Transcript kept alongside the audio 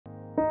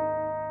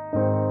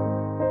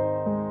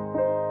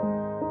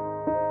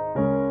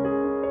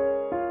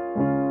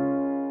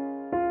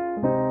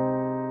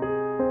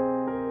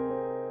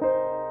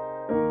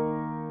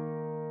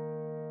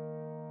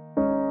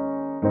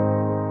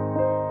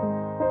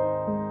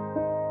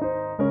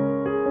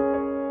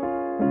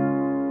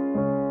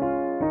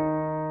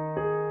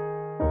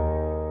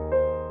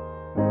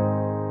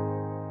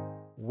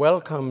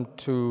Welcome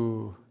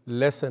to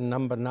lesson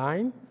number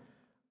 9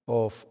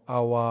 of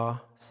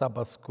our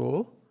Sabbath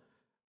school.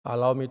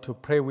 Allow me to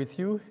pray with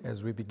you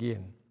as we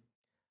begin.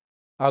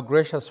 Our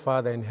gracious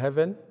Father in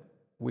heaven,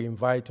 we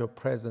invite your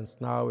presence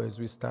now as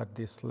we start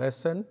this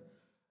lesson.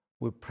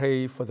 We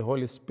pray for the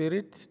Holy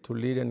Spirit to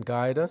lead and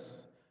guide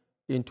us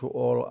into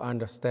all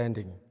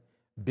understanding.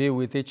 Be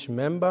with each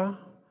member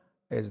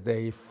as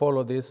they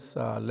follow this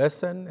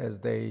lesson, as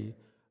they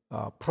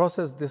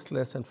process this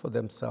lesson for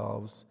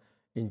themselves.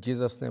 In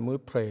Jesus' name we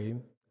pray,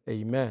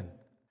 amen.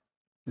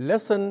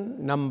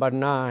 Lesson number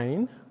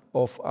 9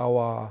 of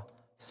our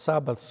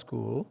Sabbath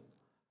school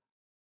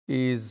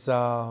is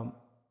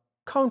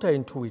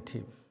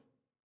counterintuitive,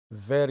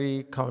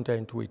 very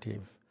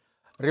counterintuitive.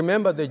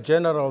 Remember the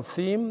general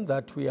theme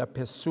that we are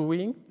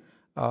pursuing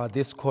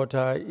this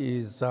quarter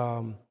is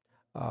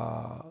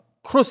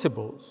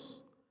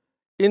crucibles.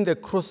 In the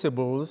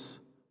crucibles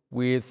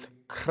with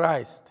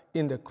Christ.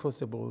 In the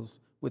crucibles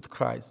with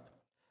Christ.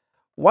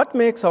 What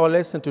makes our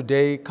lesson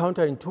today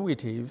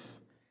counterintuitive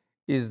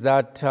is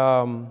that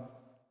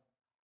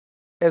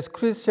as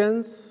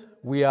Christians,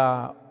 we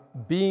are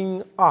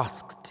being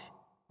asked,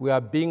 we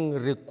are being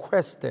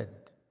requested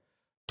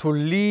to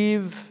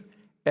live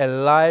a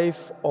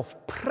life of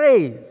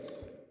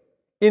praise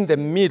in the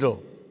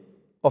middle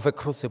of a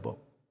crucible.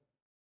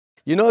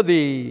 You know,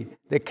 the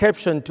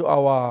caption to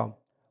our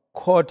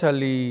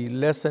quarterly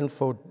lesson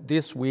for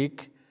this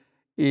week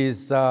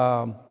is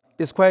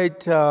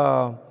quite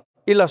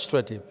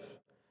illustrative.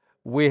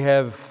 We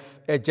have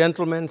a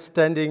gentleman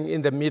standing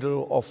in the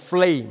middle of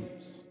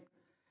flames,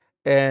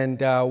 and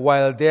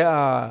while they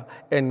are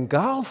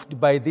engulfed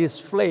by these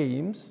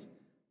flames,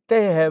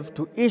 they have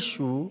to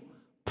issue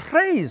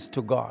praise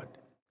to God.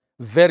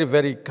 Very,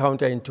 very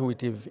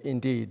counterintuitive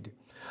indeed.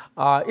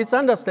 It's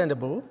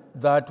understandable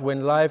that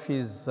when life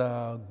is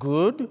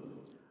good,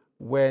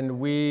 when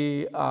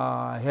we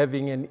are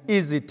having an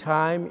easy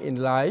time in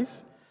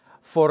life,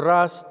 for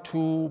us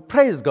to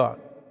praise God.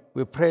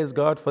 We praise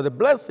God for the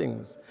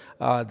blessings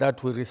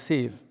that we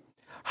receive.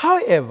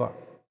 However,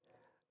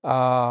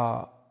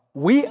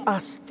 we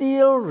are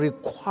still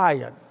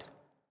required.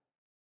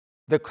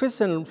 The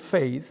Christian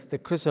faith, the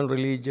Christian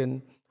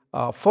religion,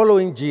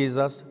 following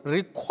Jesus,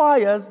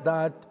 requires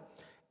that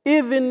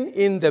even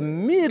in the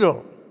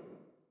middle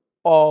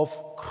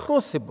of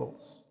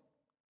crucibles,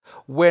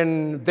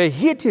 when the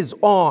heat is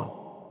on,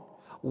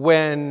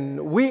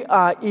 when we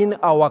are in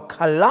our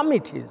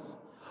calamities,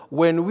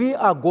 when we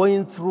are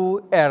going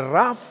through a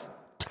rough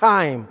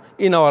time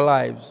in our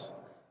lives,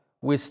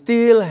 we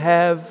still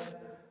have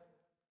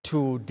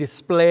to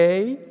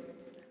display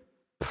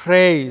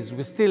praise.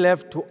 We still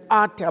have to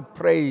utter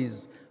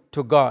praise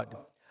to God.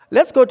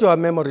 Let's go to our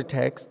memory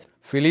text,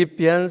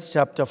 Philippians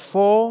chapter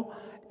 4,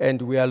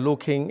 and we are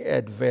looking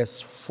at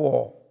verse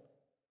 4.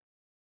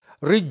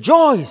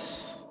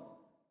 Rejoice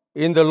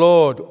in the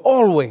Lord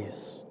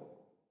always.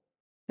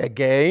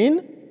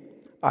 Again,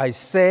 I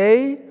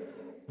say,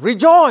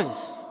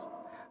 rejoice.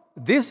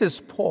 This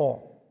is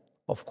Paul,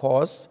 of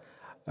course,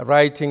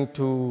 writing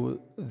to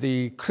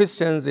the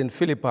Christians in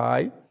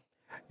Philippi.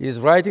 He's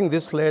writing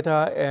this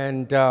letter,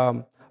 and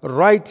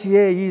right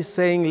here he's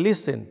saying,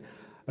 listen,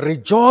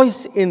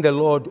 rejoice in the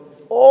Lord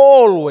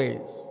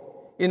always.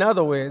 In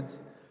other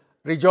words,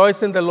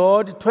 rejoice in the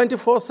Lord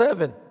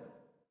 24/7.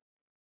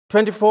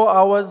 24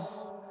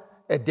 hours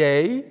a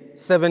day,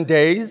 7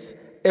 days,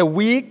 a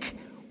week,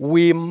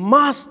 we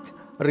must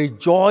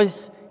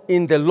rejoice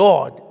in the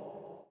Lord.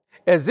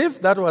 As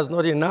if that was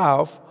not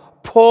enough,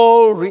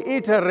 Paul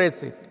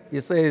reiterates it. He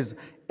says,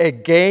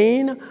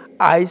 again,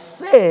 I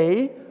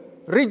say,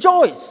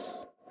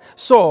 rejoice.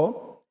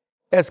 So,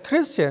 as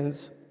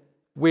Christians,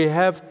 we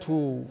have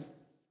to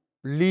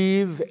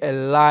live a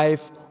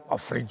life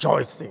of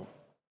rejoicing,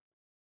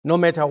 no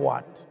matter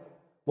what.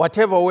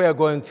 Whatever we are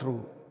going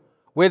through,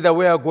 whether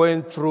we are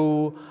going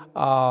through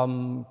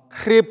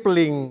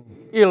crippling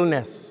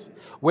illness,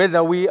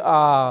 whether we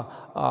are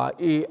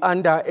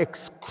under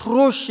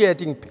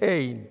excruciating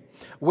pain,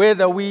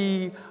 whether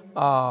we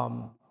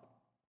come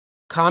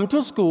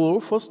to school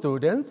for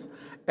students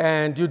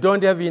and you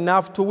don't have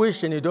enough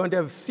tuition, you don't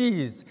have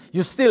fees,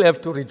 you still have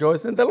to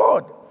rejoice in the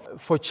Lord.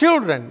 For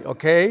children,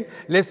 okay,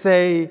 let's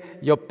say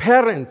your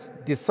parents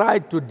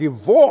decide to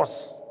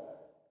divorce.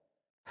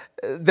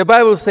 The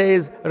Bible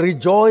says,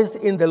 rejoice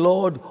in the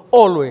Lord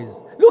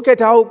always. Look at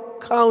how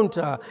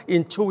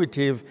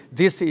counterintuitive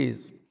this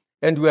is.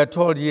 And we are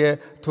told here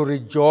to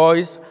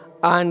rejoice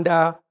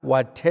under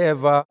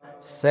whatever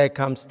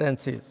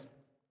circumstances.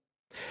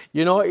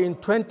 You know, in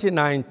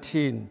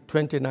 2019,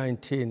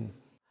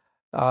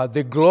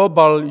 the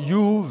Global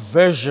U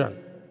version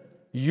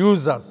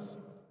users,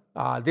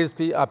 these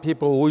are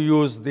people who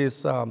use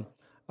this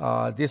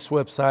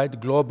website,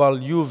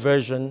 Global U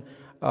version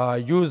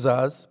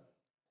users,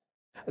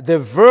 the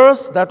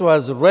verse that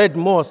was read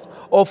most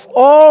of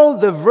all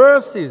the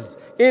verses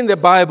in the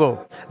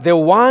Bible, the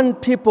one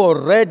people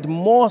read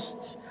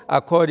most,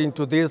 according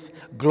to this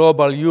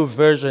Global U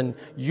version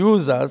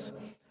users,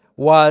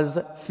 was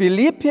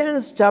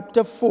Philippians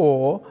chapter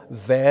 4,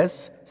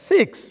 verse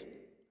 6.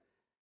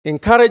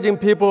 encouraging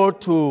people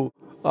to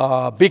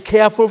be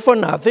careful for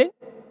nothing,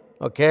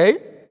 okay?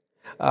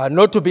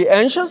 Not to be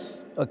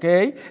anxious,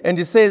 okay? And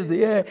he says,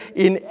 yeah,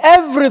 in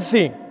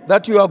everything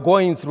that you are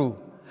going through,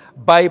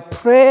 by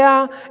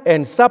prayer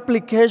and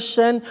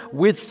supplication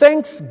with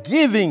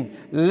thanksgiving,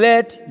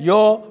 let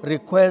your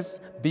requests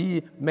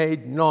be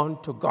made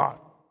known to God.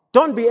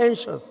 Don't be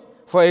anxious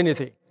for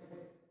anything.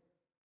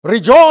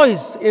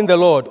 Rejoice in the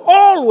Lord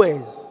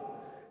always.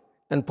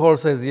 And Paul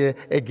says here,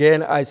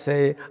 again, I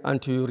say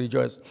unto you,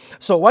 rejoice.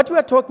 So what we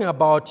are talking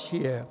about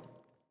here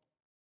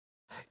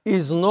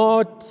is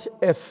not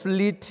a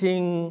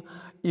fleeting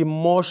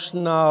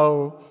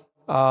emotional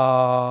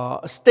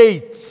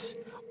state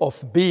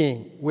of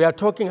being. We are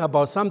talking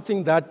about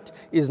something that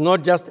is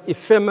not just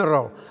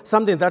ephemeral,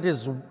 something that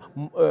is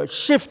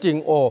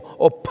shifting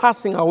or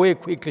passing away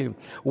quickly.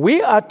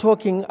 We are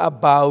talking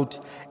about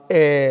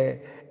a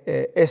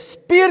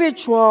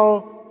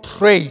spiritual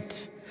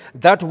trait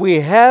that we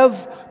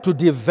have to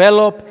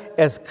develop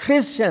as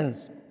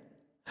Christians,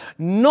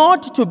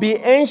 not to be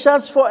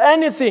anxious for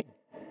anything,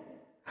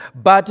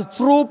 but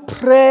through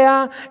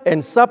prayer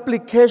and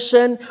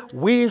supplication,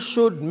 we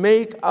should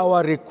make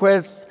our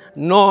requests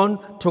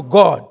known to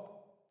God.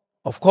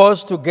 Of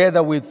course,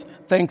 together with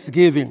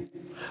thanksgiving.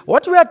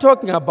 What we are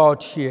talking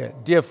about here,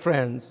 dear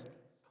friends,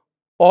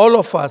 all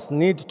of us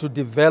need to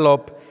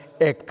develop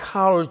a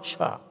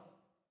culture,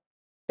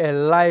 a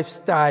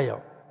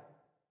lifestyle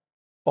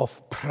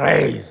of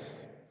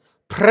praise.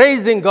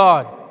 Praising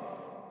God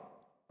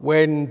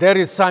when there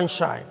is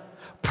sunshine.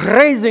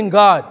 Praising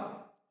God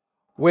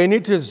when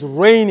it is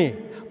rainy,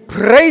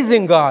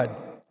 praising God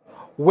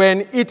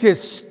when it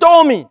is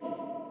stormy.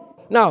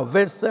 Now,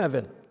 verse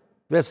 7.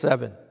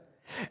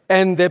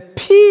 And the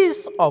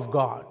peace of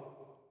God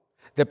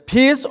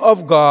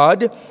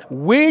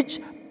which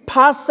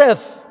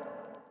passeth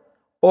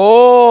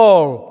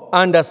all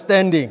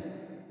understanding,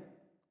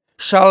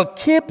 shall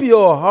keep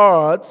your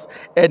hearts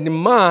and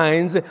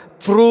minds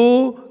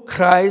through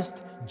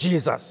Christ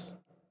Jesus.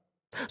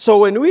 So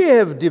when we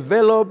have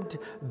developed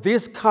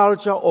this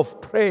culture of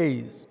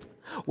praise,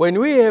 when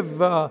we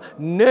have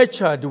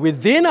nurtured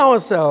within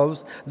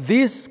ourselves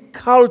this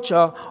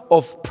culture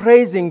of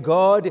praising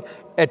God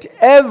at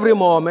every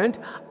moment,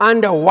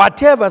 under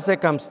whatever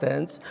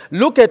circumstance,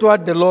 look at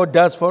what the Lord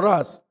does for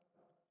us.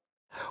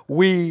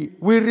 We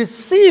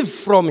receive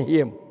from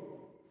Him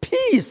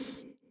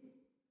peace,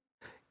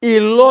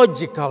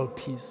 illogical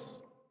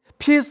peace,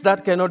 peace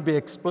that cannot be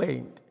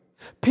explained.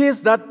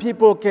 Peace that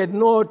people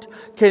cannot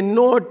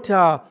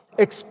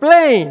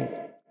explain.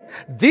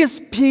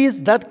 This peace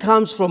that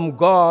comes from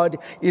God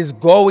is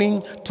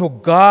going to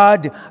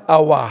guard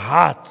our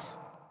hearts.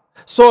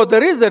 So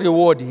there is a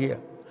reward here.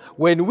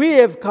 When we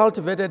have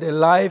cultivated a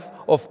life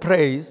of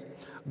praise,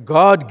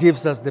 God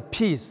gives us the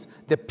peace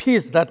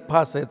that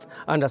passeth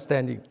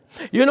understanding.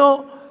 You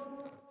know,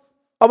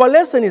 our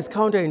lesson is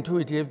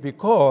counterintuitive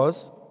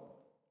because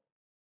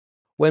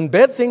when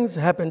bad things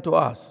happen to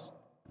us,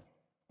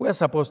 we are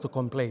supposed to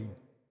complain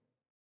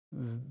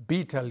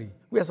bitterly.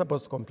 We are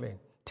supposed to complain.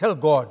 Tell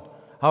God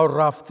how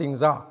rough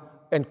things are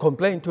and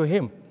complain to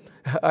Him.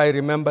 I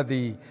remember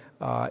the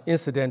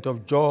incident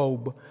of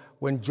Job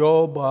when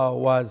Job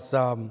was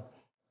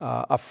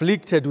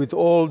afflicted with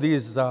all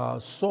these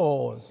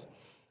sores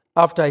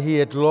after he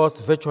had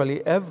lost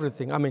virtually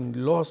everything. I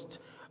mean, lost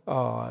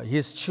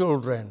his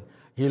children.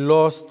 He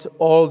lost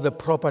all the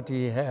property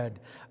he had.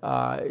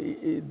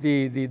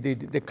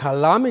 The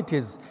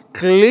calamities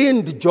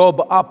cleaned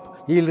Job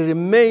up. He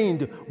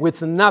remained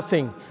with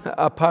nothing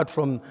apart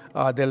from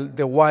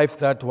the wife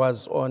that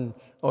was on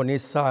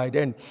his side.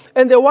 And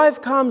the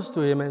wife comes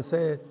to him and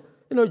said,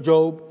 you know,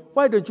 Job,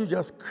 why don't you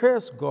just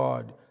curse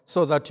God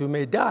so that you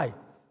may die?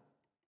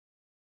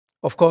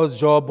 Of course,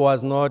 Job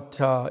was not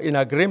in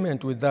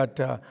agreement with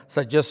that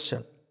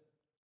suggestion.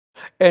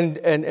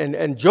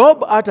 And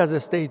Job utters a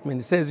statement.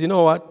 He says, you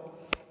know what?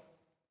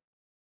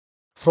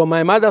 From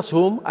my mother's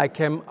womb, I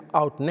came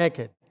out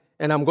naked,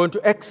 and I'm going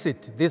to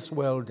exit this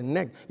world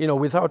naked,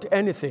 without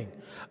anything.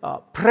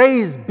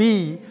 Praise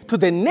be to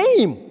the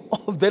name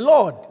of the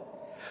Lord.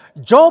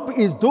 Job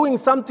is doing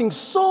something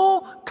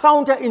so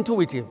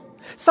counterintuitive,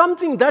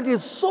 something that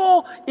is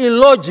so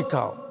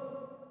illogical.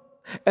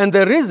 And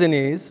the reason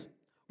is,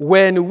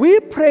 when we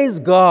praise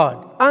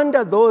God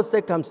under those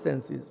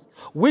circumstances,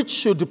 which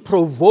should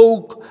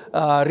provoke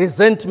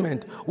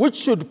resentment, which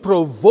should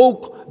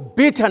provoke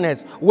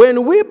bitterness,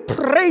 when we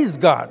praise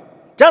God,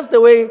 just the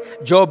way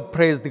Job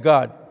praised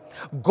God,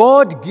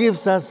 God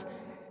gives us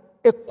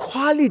a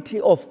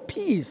quality of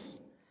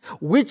peace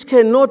which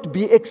cannot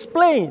be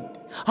explained.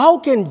 How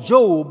can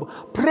Job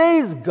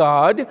praise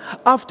God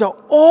after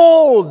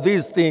all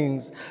these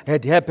things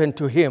had happened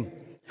to him?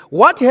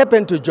 What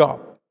happened to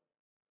Job?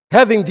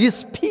 Having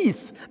this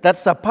peace that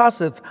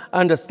surpasseth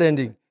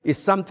understanding is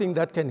something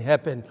that can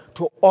happen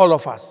to all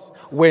of us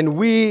when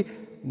we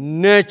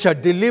nurture,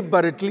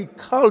 deliberately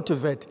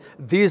cultivate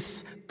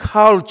this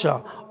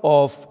culture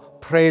of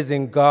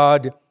praising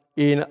God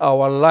in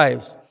our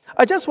lives.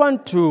 I just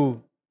want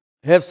to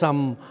have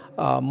some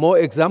more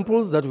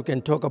examples that we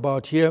can talk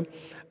about here.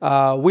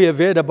 We have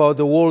heard about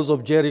the walls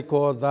of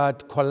Jericho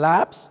that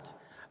collapsed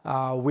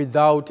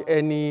without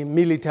any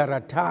military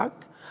attack.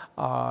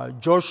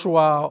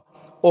 Joshua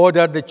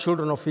ordered the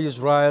children of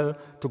Israel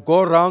to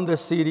go around the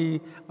city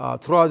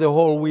throughout the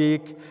whole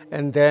week,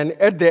 and then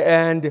at the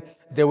end,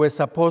 they were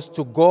supposed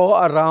to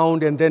go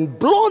around and then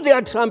blow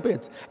their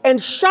trumpets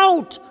and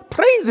shout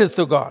praises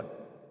to God.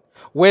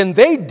 When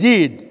they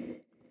did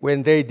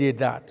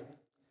that,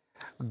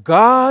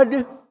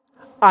 God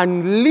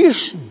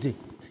unleashed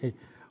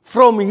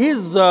from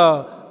his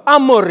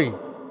armory,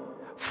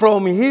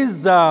 from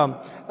his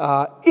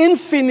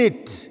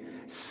infinite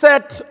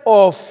set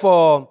of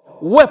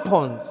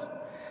weapons,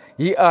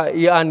 he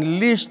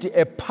unleashed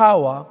a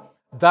power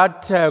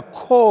that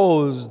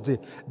caused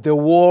the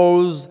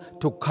walls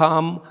to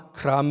come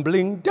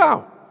crumbling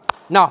down.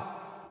 Now,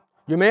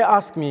 you may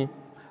ask me,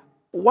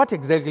 what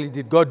exactly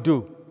did God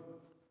do?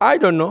 I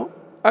don't know.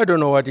 I don't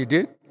know what he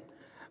did.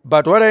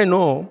 But what I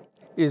know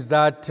is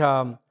that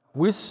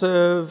we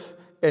serve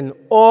an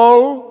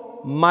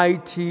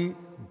almighty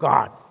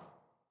God.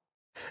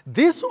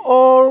 This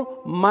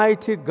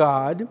almighty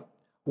God,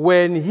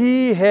 when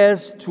he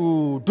has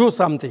to do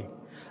something,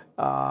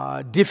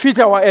 defeat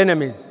our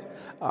enemies,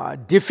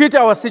 defeat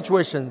our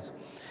situations,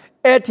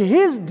 at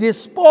his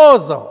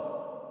disposal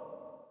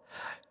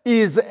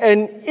is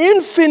an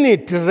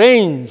infinite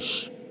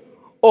range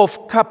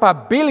of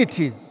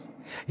capabilities.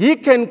 He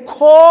can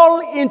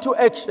call into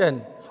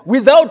action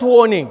without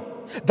warning.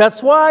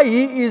 That's why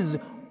he is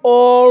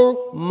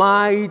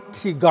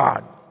Almighty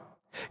God.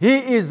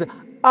 He is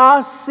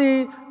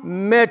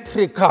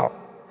asymmetrical.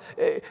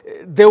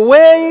 The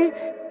way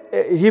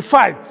he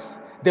fights,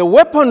 the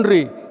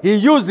weaponry he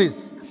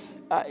uses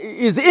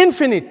is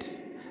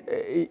infinite.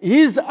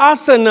 His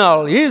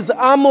arsenal, his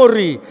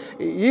armory,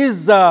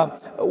 his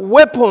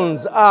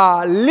weapons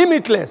are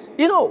limitless.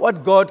 You know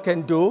what God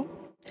can do?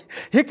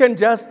 He can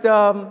just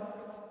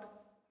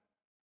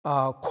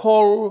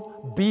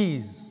call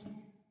bees,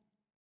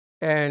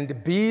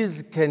 and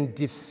bees can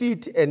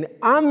defeat an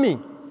army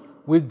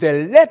with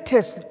the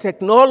latest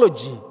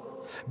technology,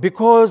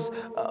 because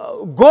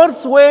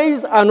God's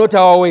ways are not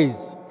our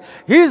ways.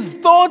 His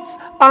thoughts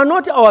are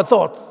not our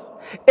thoughts.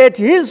 At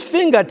his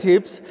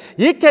fingertips,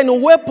 he can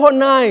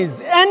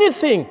weaponize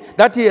anything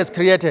that he has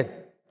created.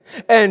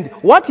 And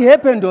what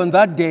happened on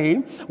that day,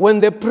 when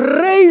the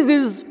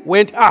praises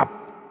went up,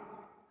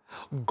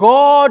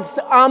 God's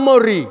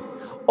armory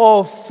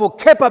of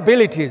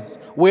capabilities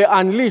were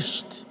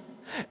unleashed.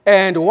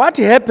 And what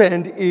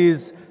happened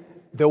is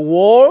the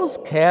walls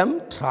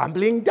came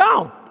tumbling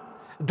down.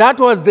 That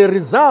was the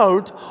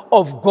result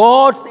of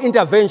God's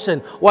intervention.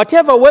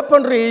 Whatever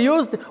weaponry he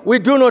used, we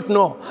do not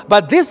know.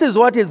 But this is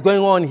what is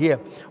going on here.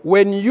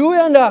 When you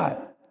and I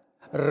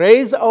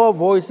raise our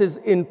voices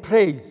in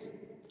praise,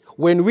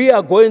 when we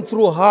are going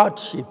through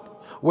hardship,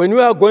 when we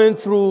are going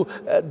through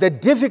the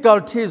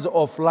difficulties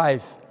of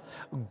life,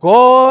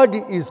 God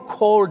is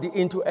called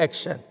into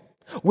action.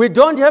 We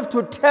don't have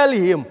to tell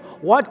him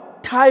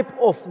what type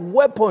of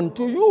weapon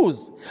to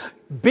use.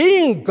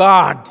 Being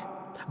God,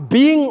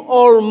 being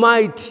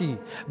almighty,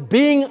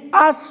 being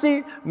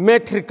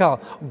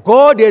asymmetrical,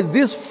 God has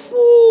this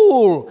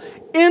full,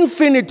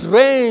 infinite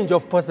range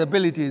of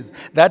possibilities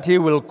that he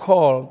will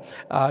call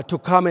to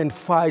come and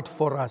fight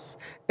for us.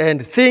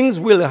 And things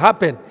will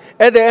happen.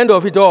 At the end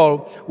of it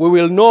all, we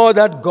will know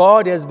that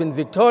God has been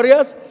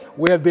victorious.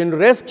 We have been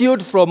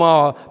rescued from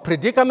our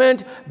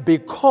predicament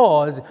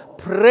because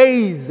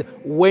praise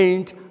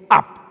went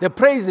up. The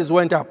praises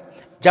went up.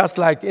 Just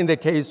like in the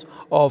case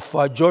of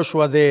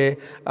Joshua there,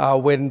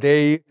 when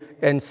they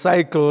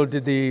encircled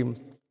the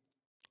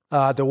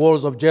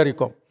walls of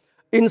Jericho.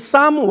 In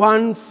Psalm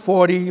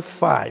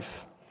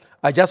 145,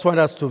 I just want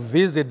us to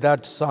visit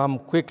that psalm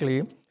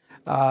quickly.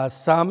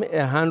 Psalm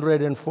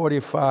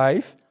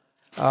 145,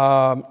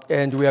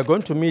 and we are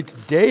going to meet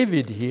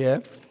David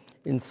here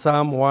in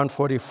Psalm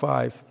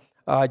 145.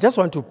 I just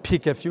want to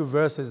pick a few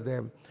verses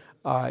there.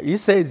 He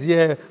says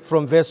here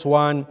from verse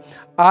 1,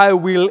 I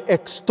will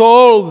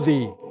extol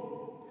thee,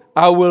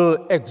 I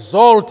will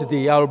exalt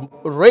thee, I'll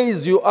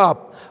raise you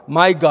up,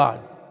 my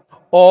God,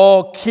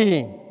 O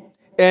King,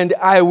 and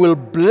I will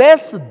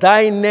bless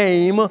thy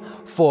name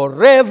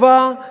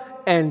forever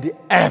and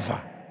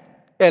ever.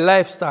 A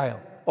lifestyle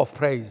of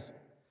praise.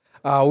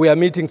 We are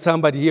meeting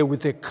somebody here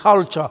with a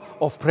culture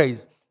of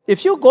praise.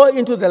 If you go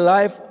into the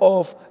life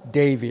of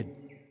David,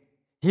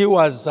 he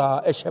was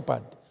a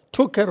shepherd,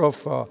 took care of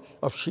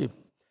sheep.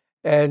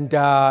 And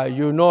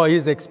you know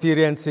his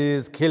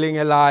experiences, killing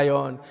a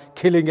lion,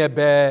 killing a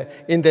bear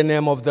in the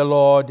name of the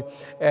Lord.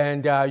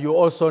 And you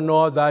also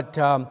know that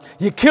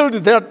he killed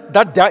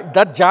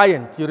that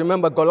giant. You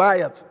remember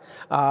Goliath.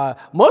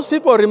 Most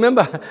people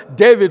remember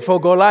David for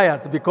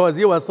Goliath because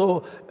he was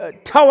so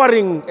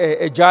towering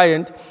a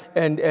giant.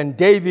 And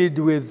David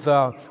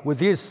with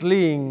his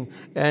sling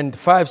and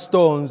 5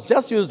 stones,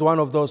 just used one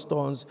of those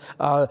stones,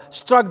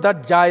 struck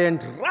that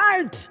giant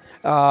right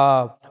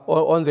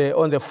on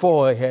the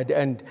forehead,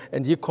 and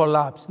he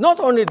collapsed. Not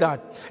only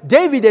that,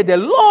 David had a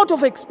lot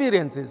of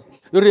experiences.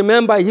 You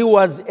remember he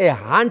was a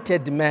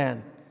hunted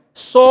man.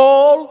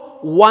 Saul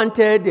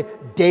wanted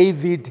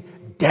David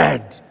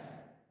dead.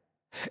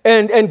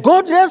 And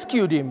God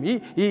rescued him.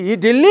 He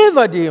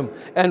delivered him.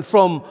 And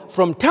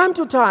from time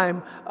to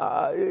time,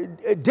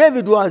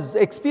 David was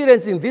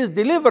experiencing these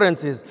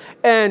deliverances.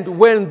 And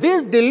when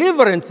these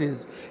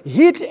deliverances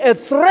hit a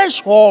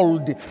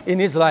threshold in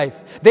his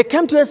life, they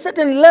came to a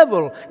certain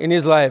level in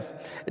his life,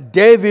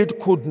 David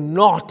could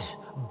not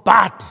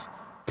but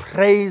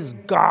praise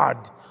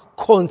God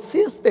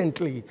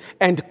consistently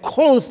and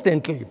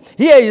constantly.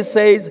 Here he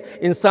says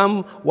in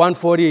Psalm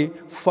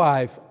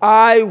 145,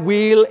 I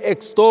will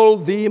extol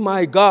thee,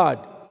 my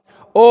God.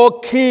 O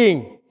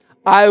King,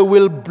 I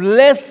will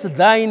bless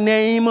thy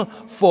name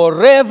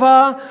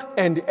forever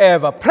and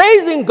ever.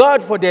 Praising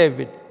God for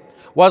David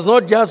was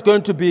not just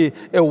going to be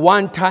a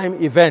one-time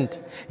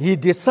event. He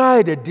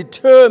decided,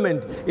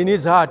 determined in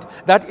his heart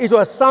that it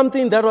was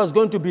something that was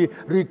going to be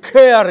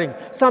recurring,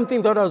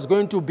 something that was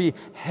going to be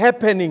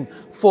happening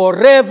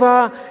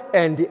forever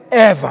and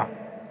ever.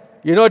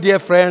 You know, dear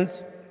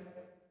friends,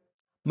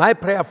 my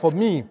prayer for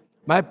me,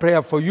 my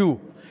prayer for you,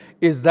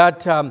 is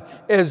that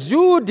as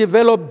you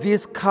develop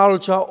this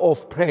culture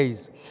of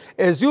praise,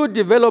 as you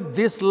develop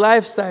this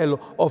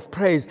lifestyle of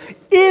praise,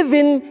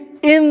 even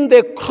in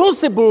the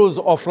crucibles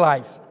of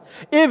life,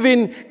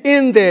 even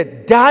in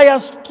the dire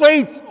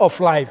straits of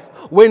life,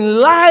 when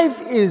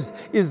life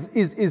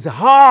is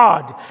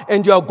hard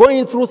and you are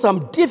going through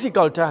some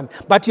difficult time,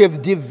 but you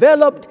have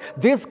developed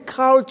this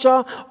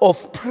culture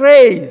of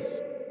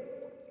praise.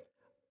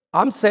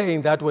 I'm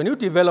saying that when you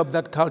develop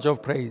that culture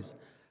of praise,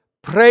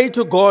 pray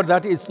to God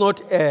that it's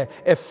not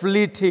a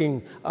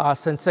fleeting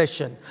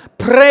sensation.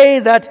 Pray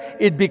that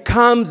it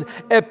becomes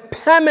a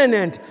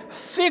permanent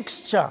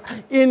fixture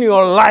in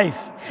your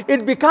life.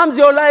 It becomes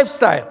your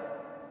lifestyle.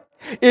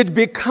 It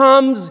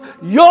becomes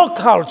your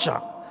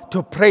culture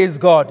to praise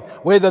God,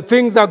 whether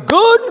things are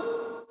good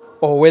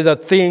or whether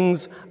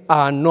things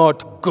are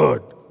not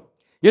good.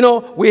 You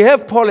know, we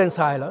have Paul and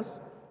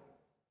Silas,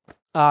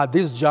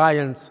 these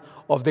giants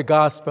of the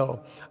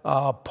gospel.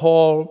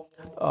 Paul,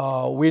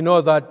 we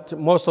know that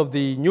most of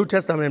the New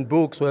Testament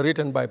books were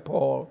written by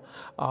Paul,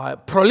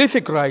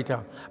 prolific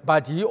writer,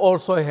 but he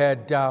also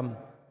had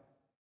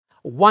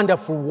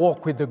wonderful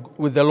walk with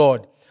the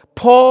Lord.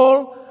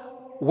 Paul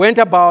went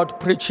about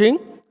preaching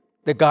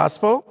the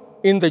gospel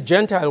in the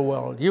Gentile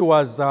world. He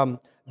was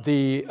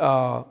the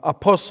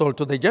apostle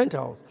to the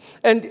Gentiles.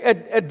 And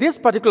at this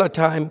particular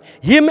time,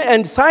 him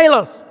and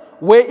Silas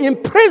were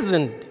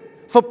imprisoned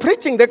for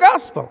preaching the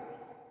gospel.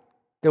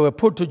 They were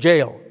put to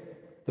jail.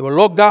 They were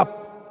locked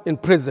up in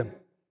prison.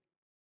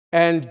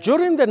 And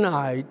during the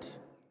night,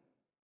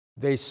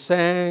 they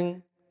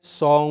sang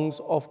songs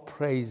of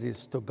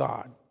praises to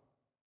God.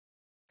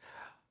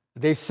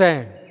 They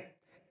sang.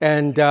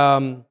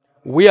 And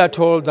we are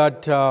told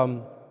that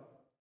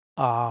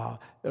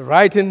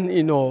right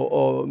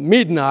in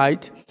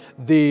midnight,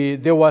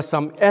 there was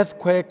some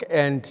earthquake,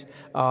 and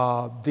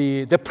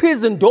the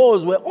prison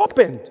doors were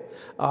opened.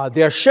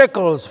 Their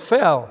shackles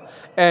fell,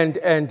 and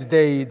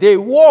they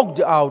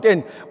walked out.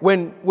 And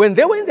when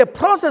they were in the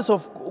process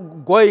of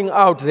going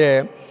out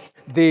there,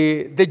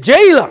 the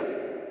jailer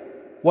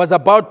was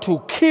about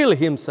to kill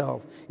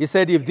himself. He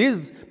said, if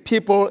these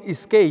people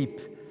escape,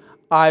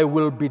 I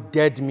will be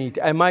dead meat.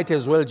 I might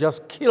as well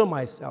just kill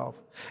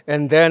myself.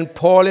 And then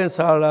Paul and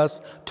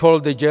Silas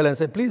told the jailer and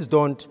said, please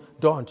don't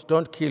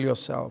kill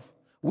yourself.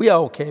 We are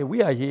okay.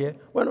 We are here.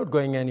 We're not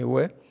going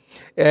anywhere.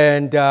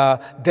 And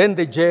then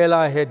the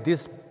jailer had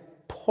this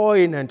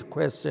poignant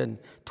question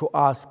to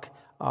ask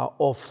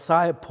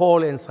of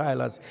Paul and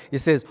Silas. He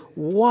says,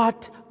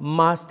 what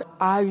must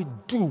I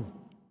do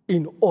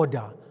in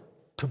order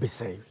to be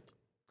saved?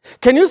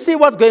 Can you see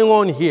what's going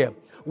on here?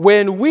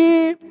 When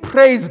we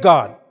praise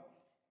God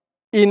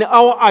in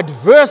our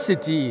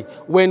adversity,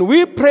 when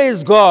we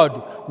praise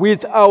God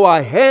with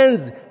our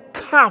hands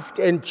cuffed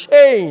and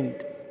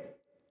chained,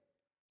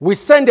 we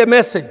send a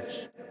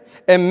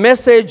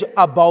message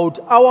about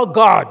our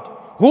God,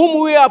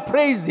 whom we are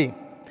praising.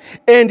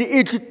 And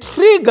it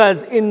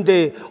triggers in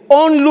the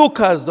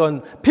onlookers,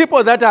 on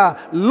people that are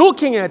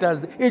looking at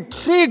us, it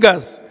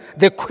triggers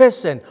the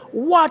question,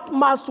 what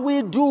must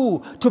we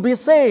do to be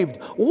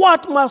saved?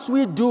 What must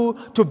we do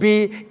to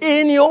be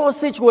in your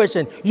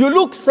situation? You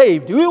look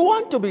saved. We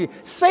want to be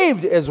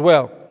saved as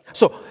well.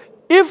 So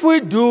if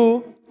we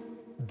do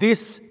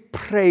this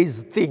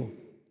praise thing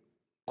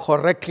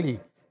correctly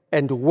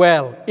and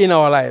well in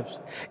our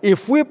lives,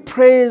 if we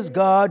praise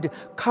God,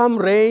 come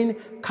rain,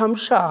 come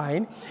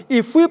shine,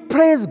 if we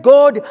praise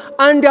God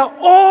under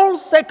all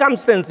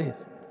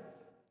circumstances,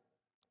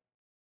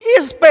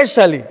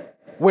 especially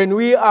when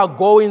we are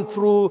going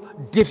through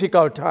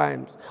difficult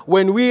times,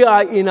 when we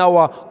are in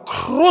our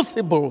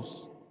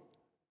crucibles,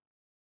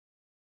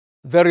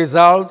 the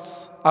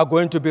results are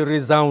going to be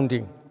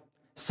resounding.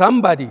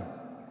 Somebody's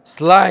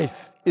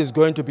life is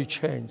going to be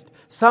changed.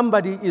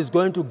 Somebody is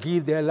going to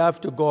give their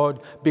life to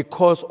God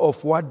because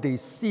of what they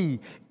see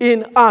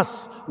in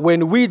us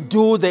when we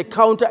do the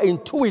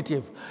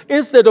counterintuitive.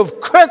 Instead of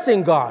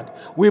cursing God,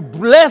 we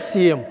bless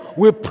Him,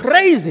 we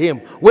praise Him.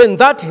 When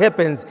that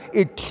happens,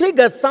 it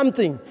triggers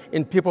something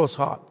in people's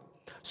heart.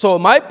 So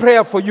my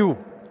prayer for you,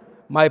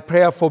 my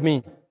prayer for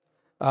me,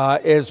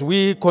 as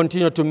we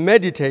continue to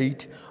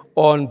meditate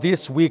on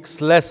this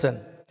week's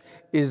lesson,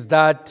 is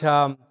that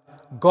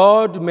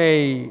God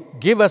may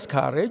give us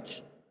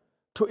courage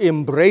to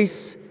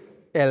embrace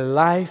a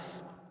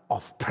life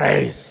of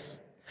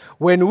praise.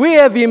 When we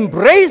have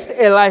embraced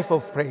a life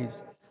of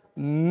praise,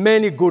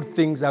 many good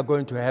things are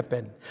going to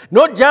happen.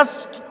 Not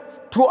just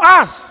to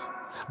us,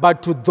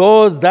 but to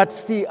those that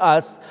see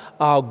us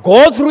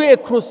go through a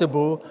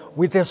crucible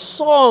with a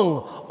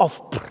song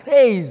of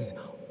praise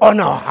on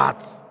our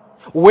hearts.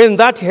 When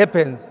that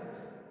happens,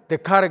 the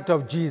character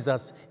of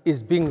Jesus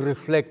is being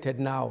reflected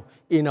now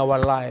in our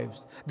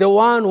lives. The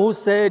one who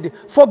said,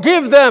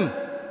 "Forgive them,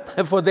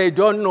 for they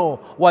don't know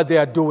what they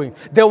are doing."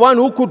 The one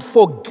who could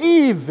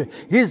forgive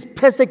his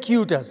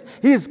persecutors,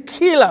 his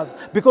killers,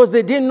 because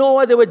they didn't know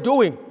what they were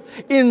doing.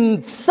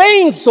 In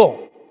saying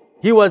so,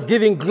 he was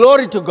giving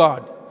glory to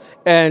God.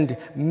 And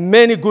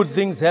many good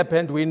things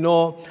happened. We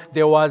know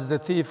there was the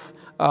thief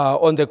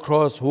on the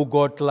cross who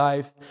got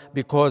life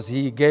because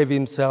he gave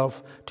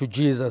himself to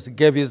Jesus,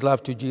 gave his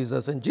life to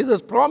Jesus. And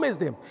Jesus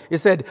promised him. He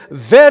said,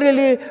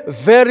 "Verily,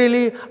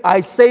 verily,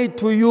 I say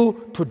to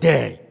you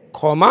today,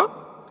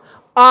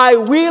 I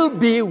will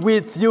be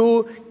with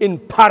you in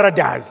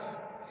paradise."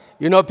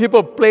 You know,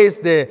 people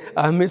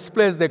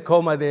misplace the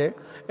comma there,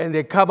 and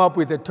they come up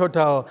with a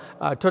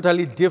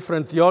totally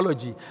different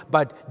theology.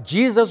 But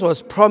Jesus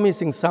was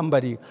promising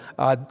somebody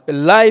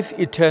life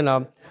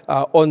eternal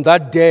on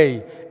that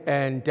day.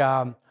 And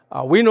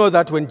we know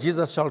that when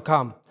Jesus shall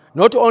come,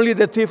 not only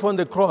the thief on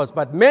the cross,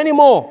 but many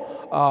more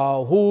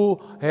who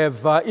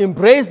have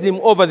embraced him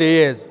over the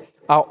years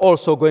are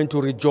also going to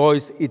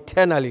rejoice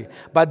eternally.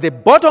 But the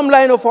bottom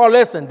line of our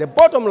lesson,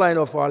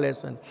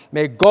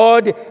 may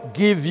God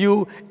give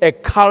you a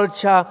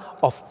culture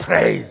of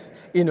praise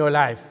in your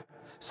life,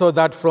 so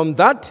that from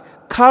that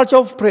culture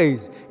of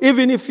praise,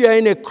 even if you are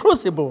in a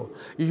crucible,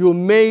 you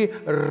may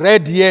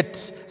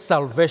radiate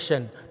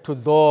salvation to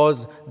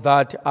those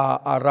that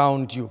are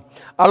around you.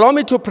 Allow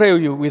me to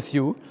pray with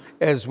you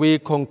as we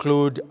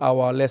conclude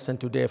our lesson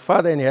today.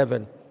 Father in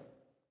heaven,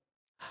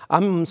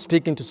 I'm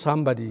speaking to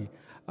somebody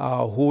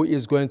who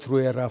is going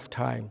through a rough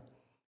time.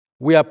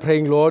 We are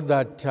praying, Lord,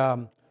 that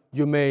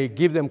you may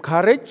give them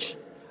courage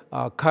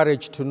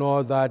to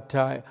know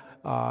that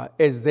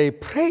as they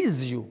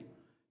praise you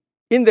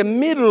in the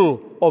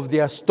middle of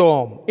their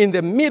storm, in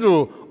the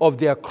middle of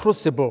their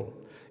crucible,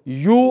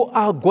 you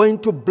are going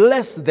to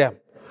bless them.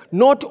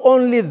 Not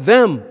only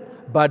them,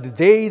 but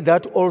they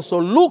that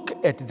also look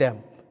at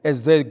them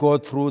as they go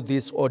through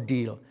this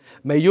ordeal.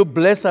 May you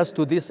bless us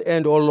to this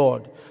end, O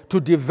Lord,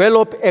 to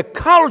develop a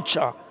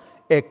culture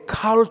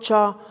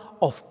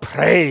of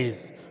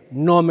praise,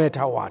 no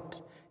matter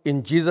what.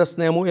 In Jesus'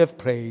 name we have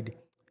prayed.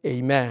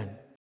 Amen.